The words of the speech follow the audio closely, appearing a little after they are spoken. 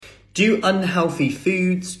Do unhealthy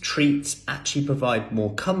foods, treats actually provide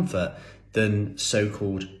more comfort than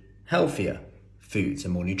so-called healthier foods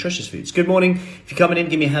and more nutritious foods? Good morning. If you're coming in,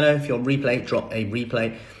 give me a hello. If you're on replay, drop a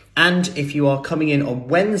replay. And if you are coming in on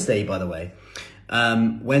Wednesday, by the way,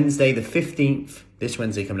 Wednesday the 15th, this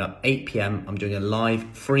Wednesday coming up, 8 p.m, I'm doing a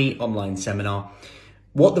live free online seminar.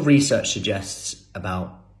 What the research suggests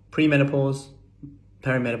about premenopause,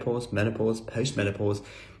 perimenopause, menopause, postmenopause,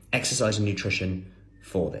 exercise and nutrition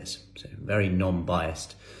for this. So very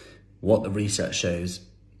non-biased, what the research shows,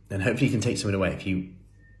 and hopefully you can take something away. If you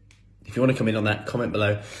want to come in on that, comment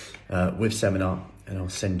below with seminar, and I'll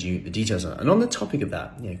send you the details on it. And on the topic of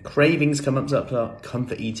that, cravings come up,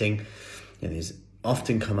 comfort eating, there's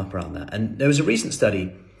often come up around that. And there was a recent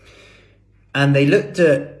study, and they looked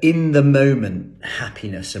at in the moment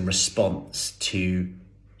happiness and response to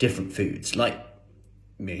different foods. Like,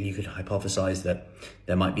 you could hypothesize that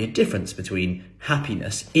there might be a difference between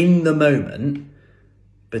happiness in the moment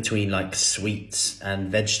between like sweets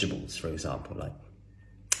and vegetables, for example.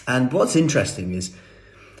 And what's interesting is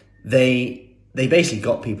they basically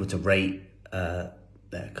got people to rate their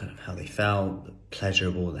kind of how they felt, the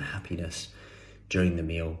pleasurable, the happiness during the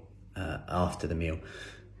meal, after the meal.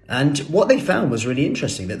 And what they found was really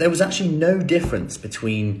interesting, that there was actually no difference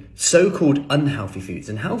between so-called unhealthy foods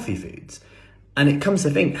and healthy foods. And it comes to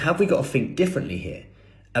think, have we got to think differently here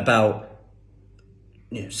about,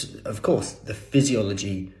 of course, the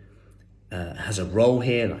physiology has a role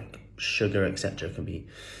here, like sugar, etc. can be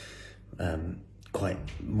quite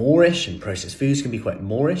moreish, and processed foods can be quite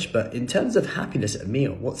moreish. But in terms of happiness at a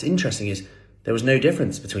meal, what's interesting is there was no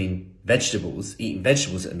difference between eating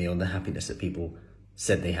vegetables at a meal, and the happiness that people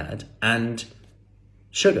said they had, and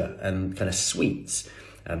sugar and kind of sweets.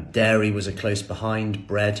 Dairy was a close behind,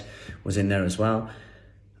 bread was in there as well.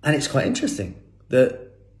 And it's quite interesting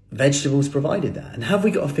that vegetables provided that. And have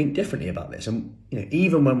we got to think differently about this? And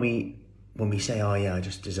even when we say, oh yeah, I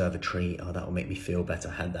just deserve a treat, oh that will make me feel better,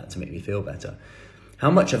 I had that to make me feel better.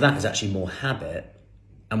 How much of that is actually more habit,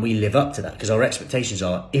 and we live up to that? Because our expectations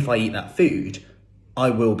are, if I eat that food,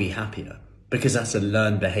 I will be happier, because that's a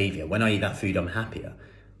learned behavior. When I eat that food, I'm happier.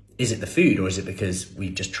 Is it the food, or is it because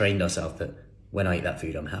we've just trained ourselves that when I eat that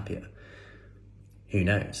food, I'm happier? Who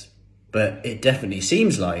knows? But it definitely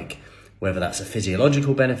seems like, whether that's a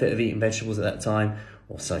physiological benefit of eating vegetables at that time,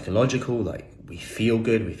 or psychological, like we feel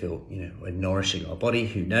good, we feel, we're nourishing our body,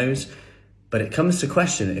 who knows? But it comes to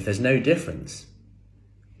question, if there's no difference,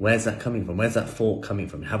 where's that coming from? Where's that thought coming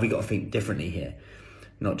from? Have we got to think differently here?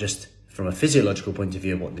 Not just from a physiological point of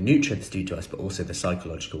view of what the nutrients do to us, but also the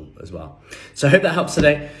psychological as well. So I hope that helps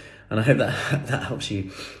today. And I hope that helps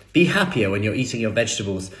you be happier when you're eating your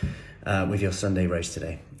vegetables with your Sunday roast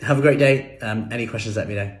today. Have a great day. Any questions, let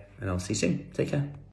me know, and I'll see you soon. Take care.